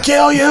like, I'm going to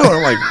kill you. And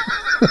I'm like,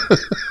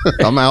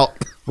 I'm out.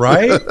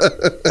 right?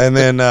 And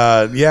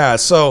then,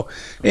 so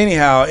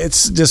anyhow,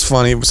 it's just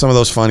funny. Some of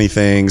those funny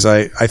things.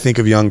 I think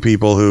of young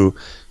people who,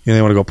 they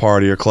want to go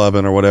party or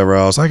clubbing or whatever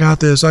else. I got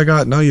this.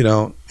 No, you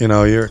don't.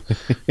 You're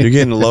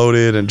getting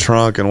loaded and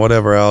drunk and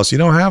whatever else. You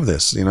don't have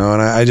this, and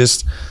I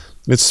just,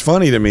 it's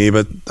funny to me,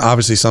 but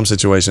obviously some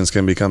situations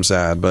can become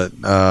sad, but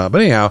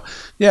anyhow,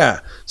 yeah.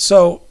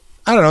 So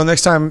I don't know,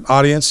 next time,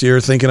 audience,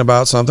 you're thinking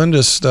about something,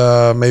 just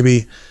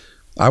maybe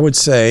I would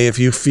say if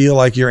you feel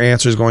like your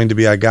answer is going to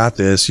be, I got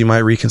this, you might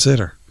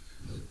reconsider.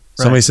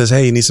 Somebody says,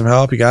 hey, you need some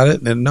help? You got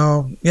it? And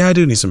no, yeah, I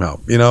do need some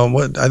help. I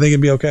think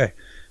it'd be okay.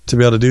 to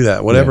be able to do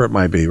that, whatever it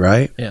might be,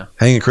 right? Yeah.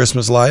 Hanging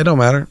Christmas light, it don't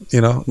matter.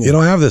 You know, you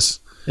don't have this.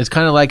 It's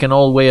kind of like an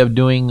old way of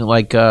doing,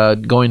 like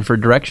going for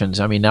directions.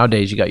 I mean,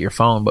 nowadays you got your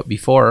phone, but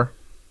before,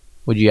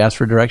 would you ask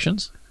for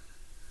directions?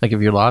 Like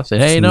if you're lost, say,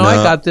 hey, no, I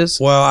got this.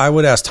 Well, I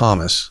would ask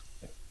Thomas.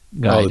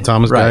 Oh, the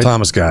Thomas Right. guide?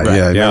 Thomas guide. Right.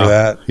 Yeah, remember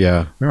that?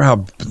 Yeah. Remember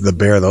how the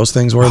bare those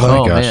things were,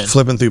 though? Oh, man.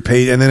 Flipping through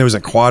page, and then it was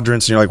in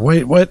quadrants, and you're like,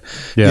 wait, what?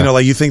 Yeah. You know,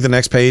 like you think the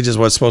next page is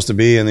what it's supposed to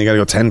be, and you got to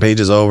go 10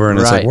 pages over, and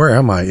it's like, Right. where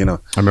am I? You know?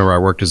 I remember I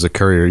worked as a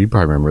courier. You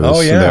probably remember this. Oh,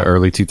 In yeah. the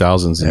early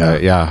 2000s.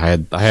 And Yeah.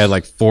 I had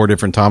like 4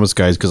 different Thomas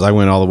guides because I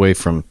went all the way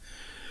from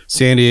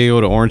San Diego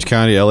to Orange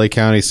County, LA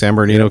County, San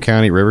Bernardino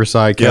County,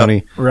 Riverside Yep.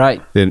 County.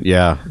 Right. Then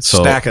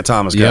so Stack of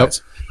Thomas Yep.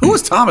 guides. Who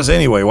was Thomas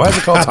anyway? Why is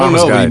it called I don't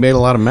Thomas know, but he Guide? made a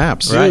lot of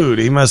maps. Dude,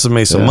 he must have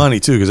made some Yeah. money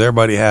too, because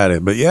everybody had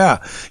it. But yeah,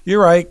 you're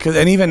right.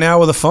 And even now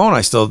with a phone, I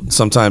still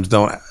sometimes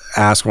don't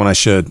ask when I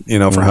should, you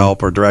know, for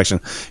help or direction,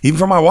 even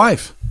for my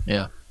wife.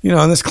 Yeah. You know,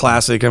 and this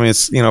classic. I mean,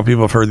 it's, you know,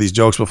 people have heard these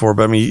jokes before,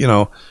 but I mean, you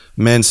know,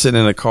 men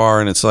sitting in a car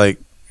and it's like,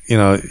 you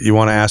know, you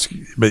want to ask,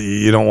 but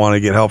you don't want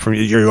to get help from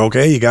you. You're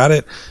okay. You got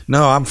it.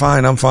 No, I'm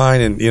fine.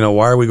 And you know,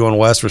 why are we going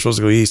west? We're supposed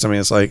to go east. I mean,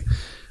 it's like,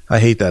 I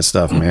hate that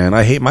stuff, man.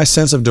 I hate, my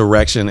sense of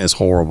direction is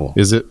horrible.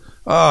 Is it?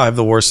 Oh, I have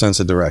the worst sense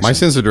of direction. My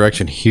sense of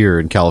direction here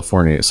in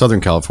California,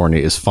 Southern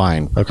California, is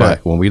fine. Okay.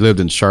 But when we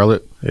lived in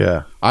Charlotte,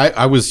 Yeah.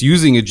 I was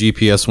using a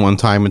GPS one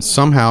time and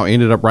somehow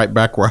ended up right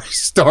back where I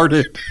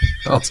started.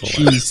 Oh,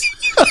 jeez.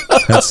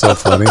 That's so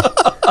funny.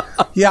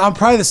 Yeah, I'm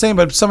probably the same,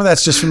 but some of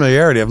that's just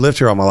familiarity. I've lived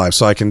here all my life,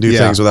 so I can do Yeah.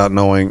 things without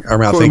knowing or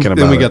without thinking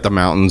about Then we it. got the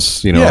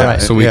mountains, you know, Yeah,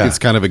 so yeah. it's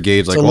kind of a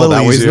gauge like, It's a well,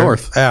 little that way's easier.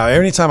 north. Yeah,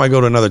 anytime I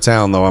go to another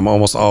town, though, I'm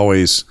almost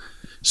always.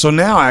 So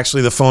now,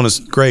 actually, the phone is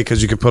great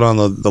because you can put on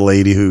the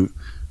lady who,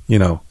 you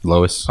know.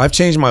 Lois. I've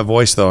changed my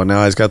voice though.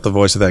 Now he's got the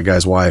voice of that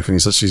guy's wife, and he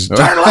says she's turn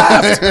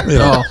left. You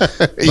know?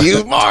 Oh,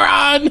 You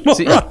moron.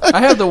 see, I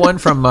have the one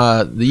from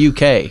the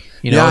UK.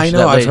 You know, yeah, I know.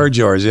 that I've lady- heard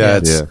yours. Yeah, Yeah.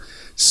 it's Yeah.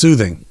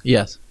 soothing.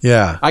 Yes.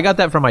 Yeah, I got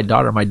that from my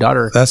daughter. My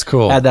daughter that's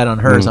cool. had that on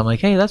hers. I'm like,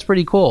 hey, that's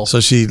pretty cool. So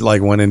she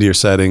like went into your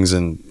settings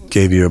and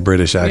gave you a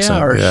British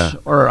accent.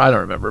 or I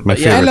don't remember. My But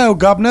yeah. favorite- Hello,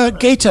 Governor.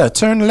 Gator,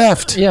 turn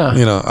left. Yeah.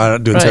 You know, I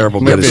do a Right. terrible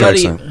My British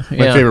Bloody- accent.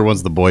 My yeah. favorite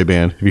one's the boy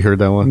band. Have you heard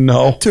that one?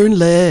 No. Turn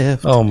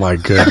left. Oh my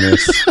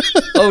goodness.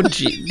 Oh,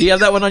 gee. Do you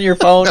have that one on your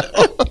phone?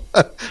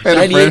 Had a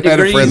 98 friend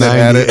degrees. that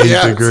had it. 98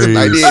 Yeah, degrees. it's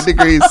 98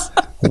 degrees.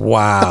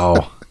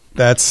 Wow.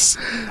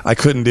 I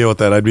couldn't deal with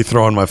that. I'd be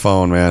throwing my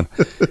phone, man.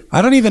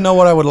 I don't even know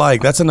what I would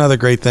like. That's another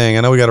great thing.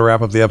 I know we got to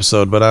wrap up the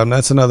episode, but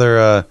that's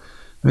another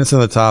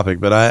topic.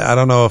 But I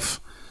don't know if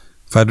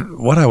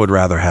what I would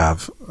rather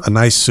have, a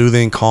nice,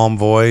 soothing, calm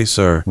voice,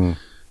 or You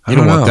I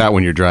don't want know. that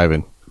when you're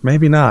driving.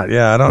 Maybe not.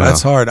 Yeah, I don't. No.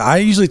 That's hard. I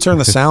usually turn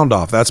the sound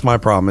off. That's my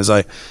problem. Is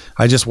I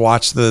just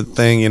watch the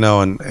thing, you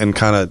know, and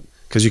kind of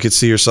because you could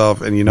see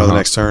yourself and you know the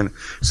next turn.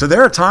 So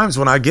there are times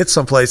when I get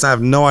someplace and I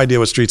have no idea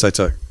what streets I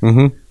took,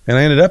 Mm-hmm. and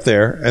I ended up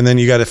there, and then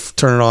you got to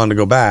turn it on to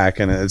go back,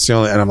 and it's the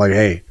only. And I'm like,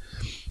 hey,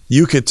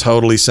 you could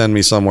totally send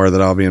me somewhere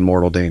that I'll be in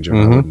mortal danger.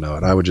 And I wouldn't know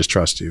it. I would just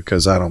trust you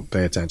because I don't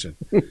pay attention.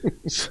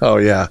 So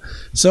yeah.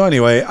 So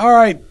anyway, all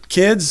right,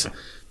 kids.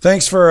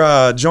 Thanks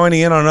for joining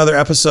in on another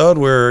episode.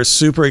 We're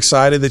super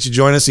excited that you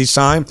join us each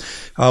time.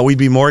 We'd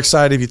be more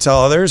excited if you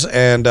tell others.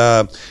 And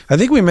I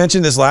think we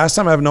mentioned this last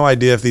time. I have no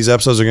idea if these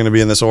episodes are going to be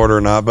in this order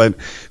or not, but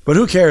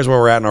who cares where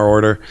we're at in our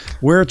order?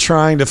 We're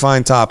trying to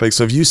find topics.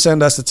 So if you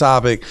send us a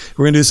topic,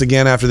 we're going to do this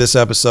again after this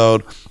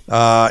episode.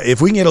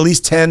 If we can get at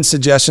least 10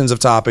 suggestions of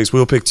topics,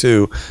 we'll pick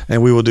 2,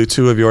 and we will do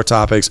 2 of your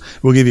topics.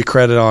 We'll give you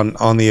credit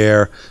on the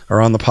air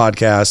or on the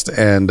podcast.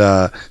 And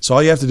so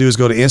all you have to do is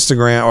go to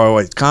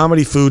Instagram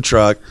Comedy Food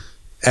Truck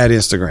at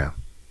Instagram.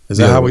 Is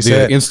that how we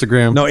say it?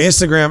 Instagram. No,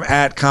 Instagram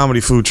at Comedy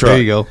Food Truck.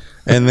 There you go.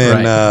 And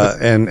then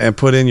Right. and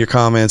put in your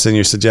comments and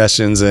your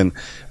suggestions and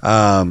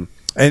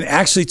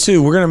actually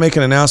too, we're going to make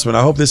an announcement.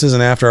 I hope this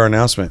isn't after our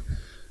announcement,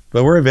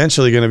 but we're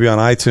eventually going to be on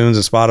iTunes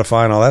and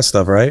Spotify and all that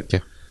stuff, right? Yeah.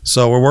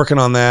 So we're working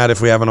on that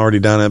if we haven't already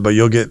done it. But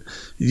you'll get,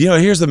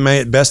 here's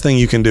the best thing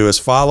you can do is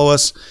follow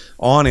us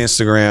on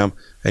Instagram,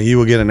 and you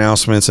will get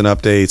announcements and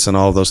updates and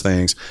all of those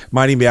things.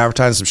 Might even be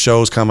advertising some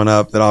shows coming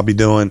up that I'll be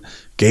doing.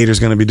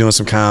 Gator's going to be doing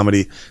some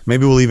comedy.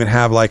 Maybe we'll even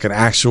have like an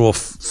actual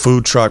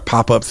food truck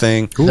pop-up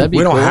thing. That'd be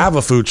We don't cool. have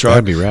a food truck,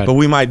 That'd be rad. but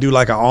we might do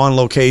like an on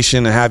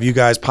location and have you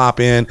guys pop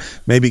in.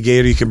 Maybe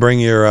Gator, you can bring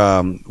your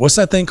what's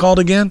that thing called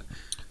again?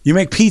 You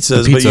make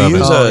pizzas, The but pizza you oven.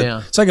 use Oh,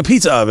 yeah. it's like a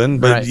pizza oven,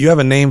 but Right. you have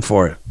a name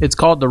for it. It's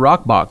called the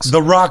Rock Box.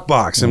 The Rock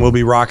Box, and we'll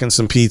be rocking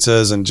some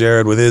pizzas, and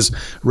Jared with his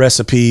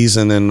recipes,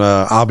 and then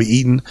I'll be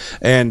eating,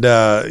 and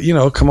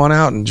come on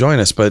out and join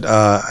us. But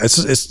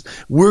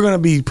we're going to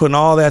be putting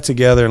all that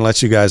together and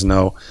let you guys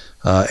know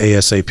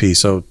ASAP.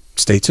 So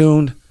stay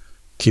tuned.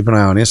 Keep an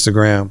eye on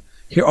Instagram.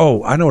 Here,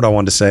 I know what I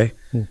wanted to say.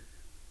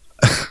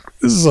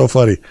 This is so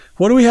funny.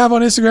 What do we have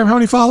on Instagram? How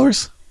many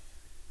followers?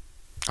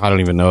 I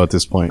don't even know at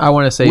this point. I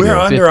want to say We're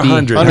under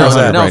 100. Under How's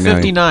that? 100 No, right now.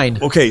 59.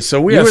 Okay,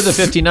 so we You have were the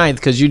 59th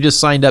because you just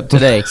signed up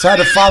today. So I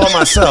had to follow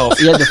myself.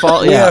 You had to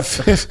follow. We Yeah.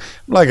 have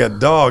I'm like a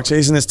dog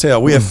chasing his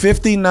tail. We have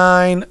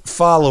 59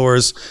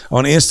 followers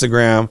on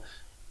Instagram. I'm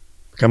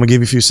gonna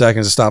give you a few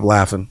seconds to stop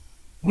laughing.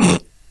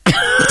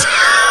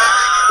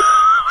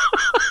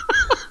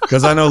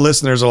 Because I know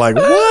listeners are like,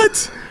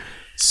 what?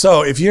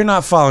 So if you're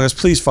not following us,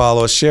 please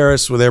follow us, share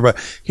us with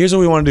everybody. Here's what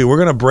we want to do. We're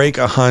going to break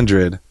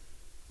 100,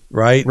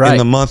 right? In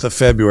the month of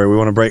February. We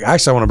want to break,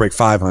 actually I want to break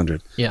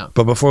 500. Yeah.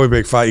 But before we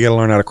break 5, you got to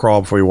learn how to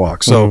crawl before you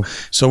walk. So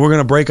so we're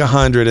going to break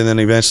 100 and then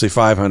eventually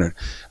 500.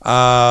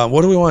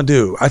 What do we want to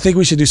do? I think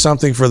we should do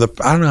something for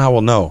I don't know how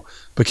we'll know,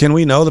 but can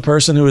we know the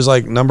person who is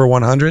like number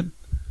 100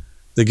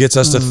 that gets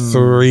us to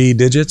 3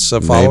 digits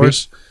of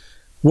followers?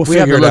 We'll we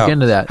have figure to it look out.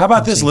 into that. How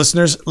about this,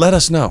 listeners? Let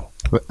us know.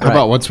 How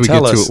about once we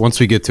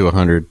get to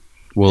 100,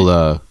 we'll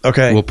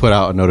we'll put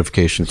out a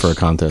notification for a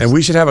contest. And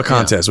we should have a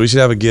contest. We should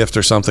have a gift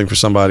or something for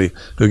somebody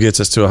who gets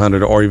us to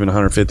 100 or even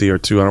 150 or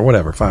 200,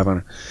 whatever,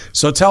 500.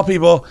 So tell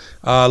people,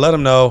 let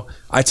them know.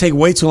 I take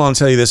way too long to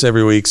tell you this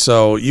every week,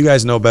 so you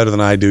guys know better than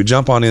I do.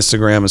 Jump on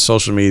Instagram and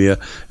social media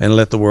and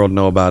let the world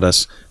know about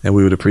us, and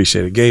we would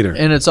appreciate it. Gator.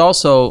 And it's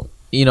also,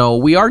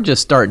 we are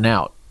just starting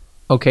out.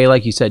 Okay,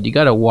 like you said, you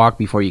got to walk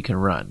before you can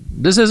run.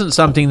 This isn't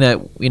something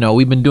that,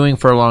 we've been doing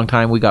for a long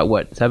time. We got,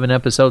 7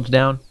 episodes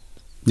down?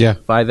 Yeah.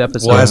 5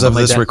 episodes? Well, as of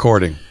like this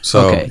recording.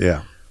 So, okay.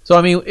 Yeah.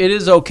 So, it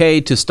is okay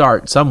to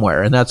start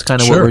somewhere, and that's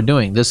kind of what we're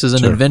doing. This is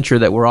an adventure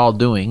that we're all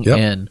doing,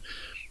 and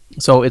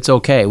so it's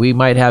okay. We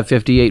might have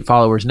 58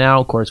 followers now,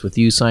 of course, with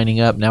you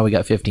signing up. Now we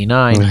got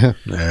 59. Yeah,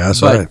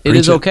 that's but right. It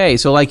is okay.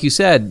 So, like you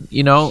said,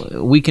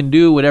 we can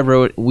do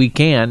whatever we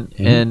can,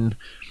 and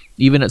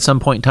even at some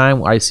point in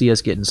time, I see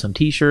us getting some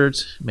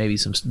T-shirts, maybe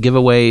some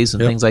giveaways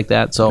and things like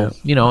that. So,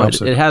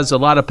 it has a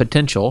lot of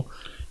potential.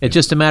 It's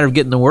just a matter of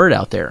getting the word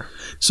out there.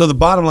 So the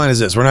bottom line is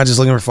this. We're not just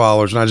looking for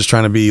followers. We're not just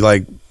trying to be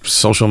like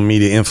social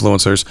media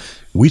influencers.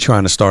 We're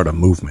trying to start a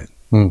movement.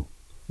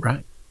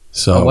 Right.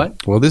 So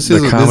what? Well, this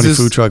the is comedy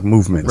food truck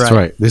movement. That's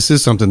right. This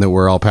is something that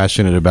we're all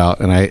passionate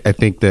about. And I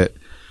think that,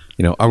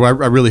 I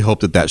really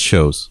hope that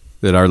shows.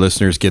 That our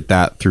listeners get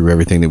that through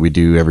everything that we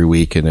do every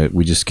week. And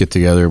we just get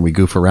together and we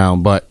goof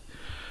around. But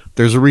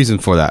there's a reason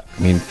for that.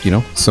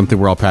 Something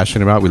we're all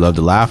passionate about. We love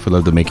to laugh. We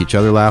love to make each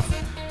other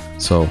laugh.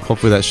 So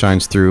hopefully that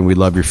shines through, and we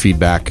love your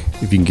feedback.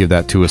 If you can give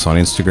that to us on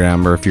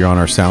Instagram, or if you're on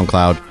our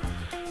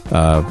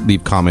SoundCloud,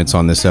 leave comments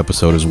on this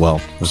episode as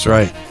well. That's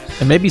right.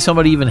 And maybe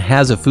somebody even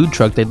has a food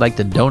truck they'd like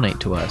to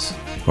donate to us.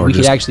 Or we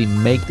could actually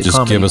make the just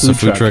comedy give us a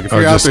food truck. If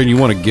you're out there and you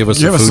want to give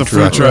us a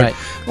food truck.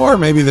 Right. Or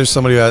maybe there's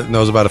somebody that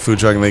knows about a food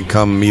truck and they can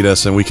come meet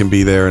us and we can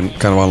be there and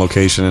kind of on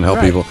location and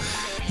help people.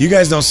 You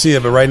guys don't see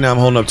it, but right now I'm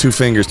holding up 2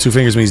 fingers. 2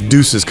 fingers means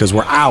deuces because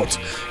we're out.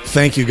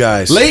 Thank you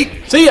guys. Late.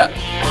 See ya.